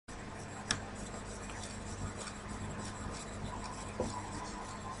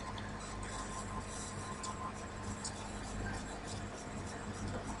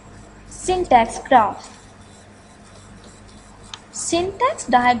Syntax graph. Syntax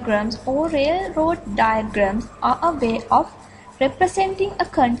diagrams or railroad diagrams are a way of representing a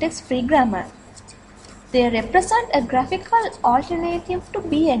context-free grammar. They represent a graphical alternative to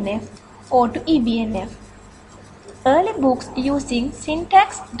BNF or to EBNF. Early books using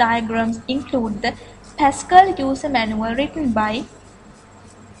syntax diagrams include the Pascal User Manual written by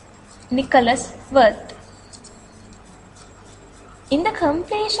Nicholas Wirth. In the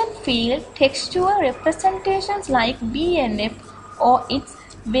completion field, textual representations like BNF or its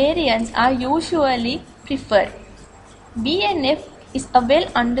variants are usually preferred. BNF is well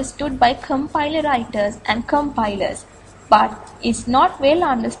understood by compiler writers and compilers, but is not well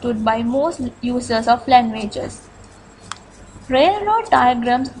understood by most users of languages. Railroad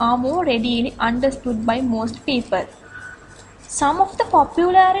diagrams are more readily understood by most people. Some of the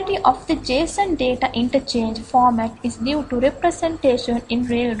popularity of the JSON data interchange format is due to representation in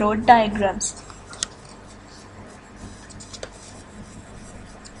railroad diagrams.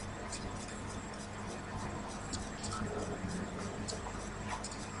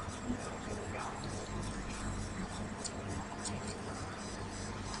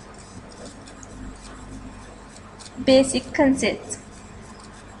 Basic concepts.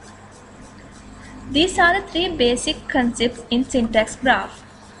 These are the three basic concepts in syntax graph.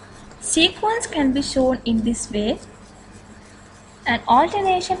 Sequence can be shown in this way, and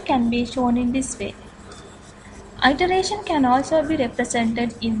alternation can be shown in this way. Iteration can also be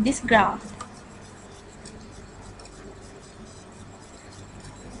represented in this graph.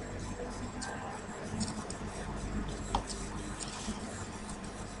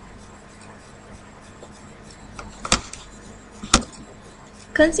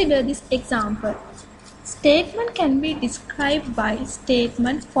 Consider this example. Statement can be described by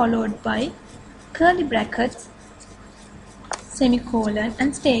statement followed by curly brackets, semicolon,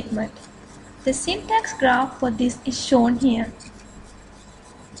 and statement. The syntax graph for this is shown here.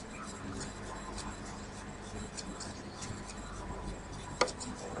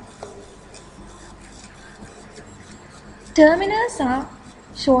 Terminals are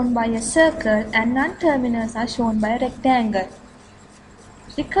shown by a circle and non-terminals are shown by a rectangle.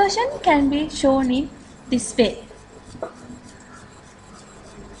 Recursion can be shown in this way.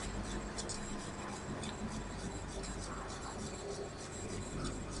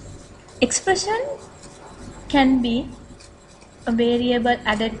 Expression can be a variable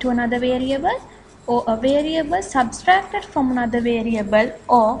added to another variable, or a variable subtracted from another variable,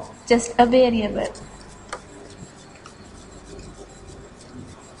 or just a variable.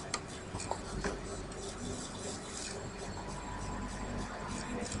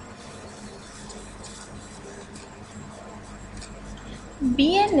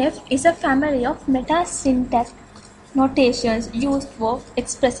 BNF is a family of meta-syntax notations used for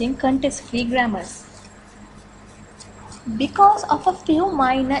expressing context-free grammars. Because of a few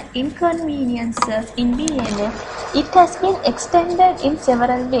minor inconveniences in BNF, it has been extended in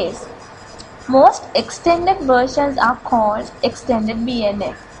several ways. Most extended versions are called extended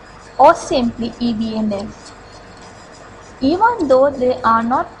BNF or simply EBNF, even though they are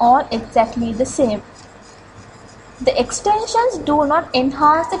not all exactly the same. The extensions do not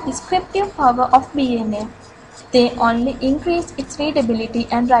enhance the descriptive power of BNF. They only increase its readability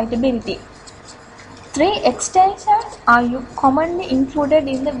and writability. Three extensions are commonly included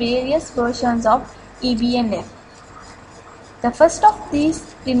in the various versions of EBNF. The first of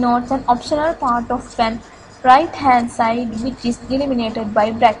these denotes an optional part of an right-hand side which is delimited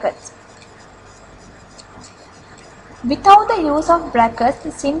by brackets. Without the use of brackets,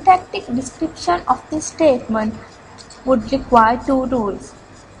 the syntactic description of this statement would require two rules.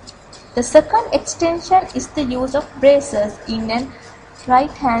 The second extension is the use of braces in an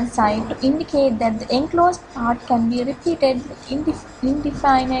right-hand side to indicate that the enclosed part can be repeated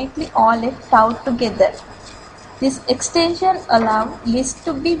indefinitely or left out together. This extension allows lists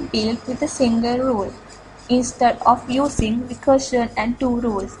to be built with a single rule, instead of using recursion and two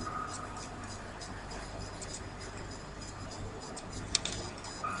rules.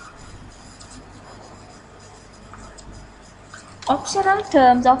 Optional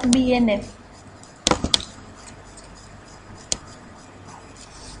terms of BNF.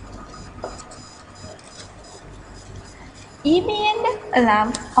 EBNF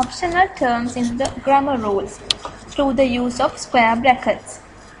allows optional terms in the grammar rules through the use of square brackets.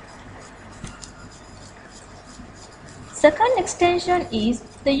 Second extension is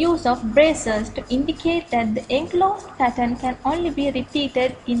the use of braces to indicate that the enclosed pattern can only be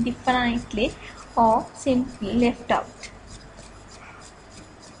repeated indefinitely or simply left out.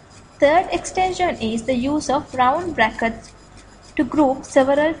 Third extension is the use of round brackets to group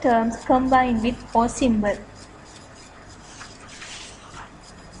several terms combined with or symbol.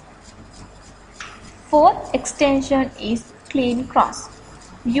 Fourth extension is clean cross,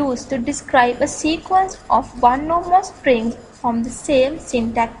 used to describe a sequence of one or more strings from the same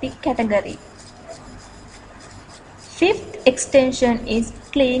syntactic category. Fifth extension is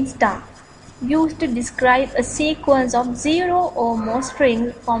clean star, used to describe a sequence of zero or more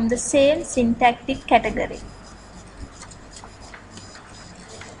strings from the same syntactic category.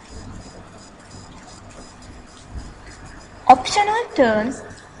 Optional terms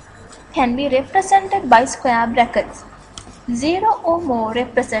can be represented by square brackets, zero or more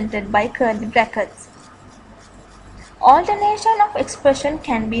represented by curly brackets. Alternation of expression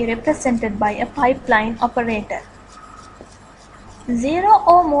can be represented by a pipeline operator. Zero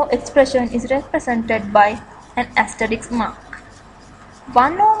or more expression is represented by an asterisk mark.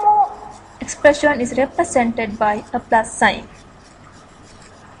 One or more expression is represented by a plus sign.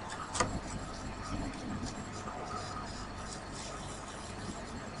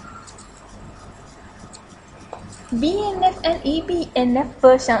 BNF and EBNF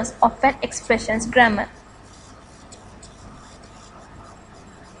versions of an expression's grammar.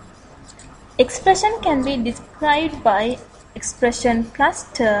 Expression can be described by expression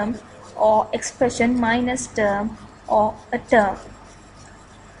plus term or expression minus term or a term.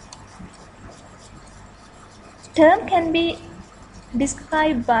 Term can be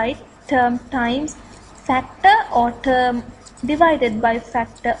described by term times factor or term divided by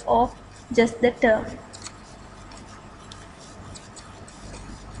factor of just the term.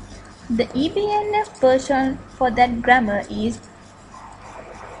 The EBNF version for that grammar is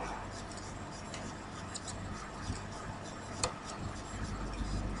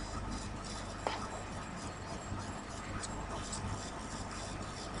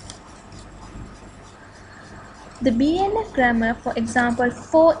the BNF grammar for example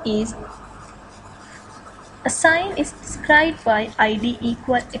 4 is a sign is described by ID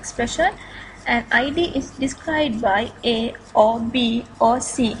equal expression and ID is described by A or B or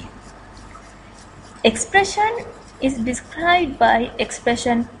C. Expression is described by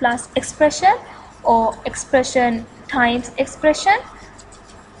expression plus expression or expression times expression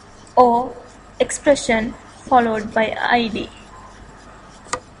or expression followed by ID.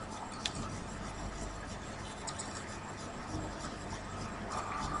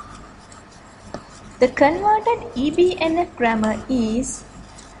 The converted EBNF grammar is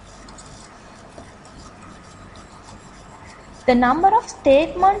the number of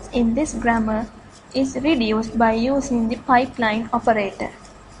statements in this grammar is reduced by using the pipeline operator.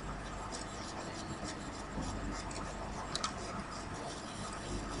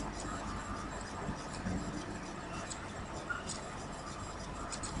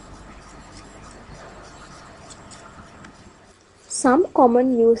 Some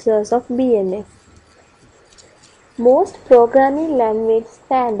common uses of BNF. Most programming language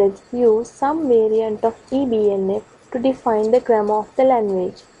standards use some variant of eBNF to define the grammar of the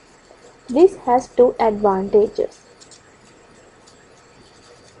language. This has two advantages.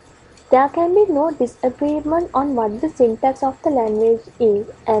 There can be no disagreement on what the syntax of the language is,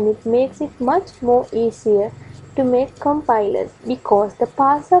 and it makes it much more easier to make compilers because the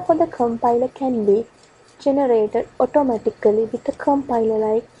parser for the compiler can be generated automatically with a compiler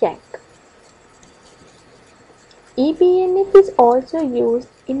like Jack. eBNF is also used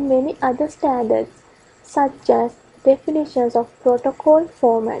in many other standards such as definitions of protocol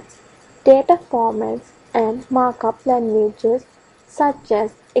formats, data formats, and markup languages such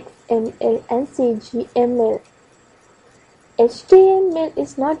as XML and CGML. HTML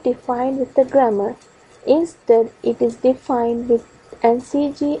is not defined with the grammar. Instead, it is defined with an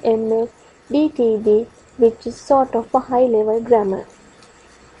CGML DTD, which is sort of a high-level grammar.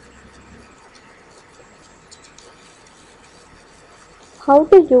 How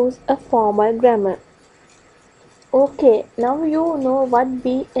to use a formal grammar. Okay, now you know what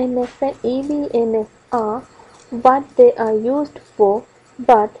BNF and EBNF are, what they are used for,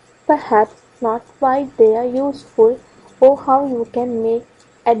 but perhaps not why they are useful or how you can make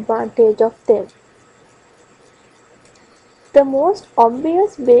advantage of them. The most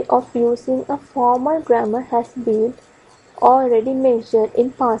obvious way of using a formal grammar has been already mentioned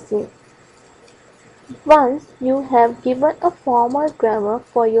in passing. Once you have given a formal grammar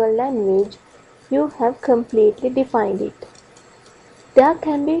for your language, you have completely defined it. There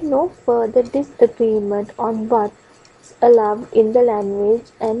can be no further disagreement on what's allowed in the language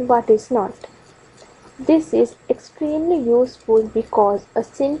and what is not. This is extremely useful because a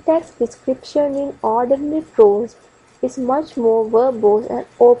syntax description in ordinary prose is much more verbose and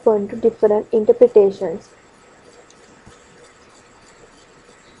open to different interpretations.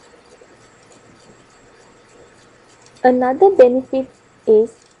 Another benefit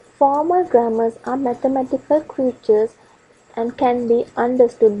is formal grammars are mathematical creatures and can be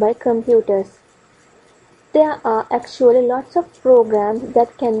understood by computers. There are actually lots of programs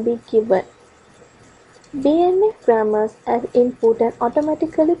that can be given. BNF grammars as input and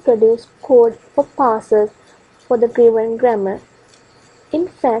automatically produce code for parsers for the given grammar. In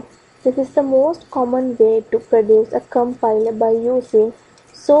fact, this is the most common way to produce a compiler by using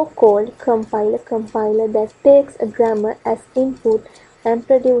so-called compiler that takes a grammar as input and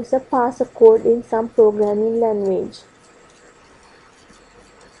produces a parser code in some programming language.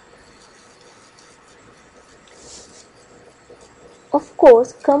 Of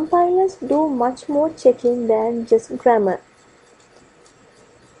course, compilers do much more checking than just grammar,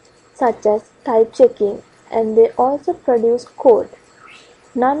 such as type checking, and they also produce code.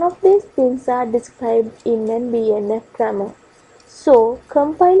 None of these things are described in an BNF grammar. So,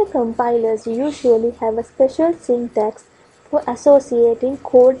 compilers usually have a special syntax for associating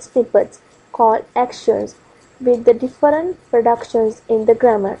code snippets called actions with the different productions in the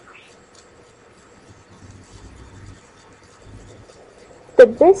grammar. The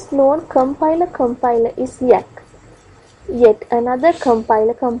best known compiler is yet another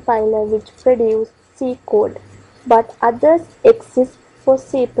compiler which produces C code, but others exist for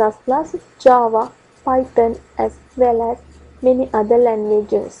C++, Java, Python as well as many other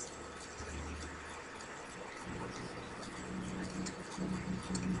languages.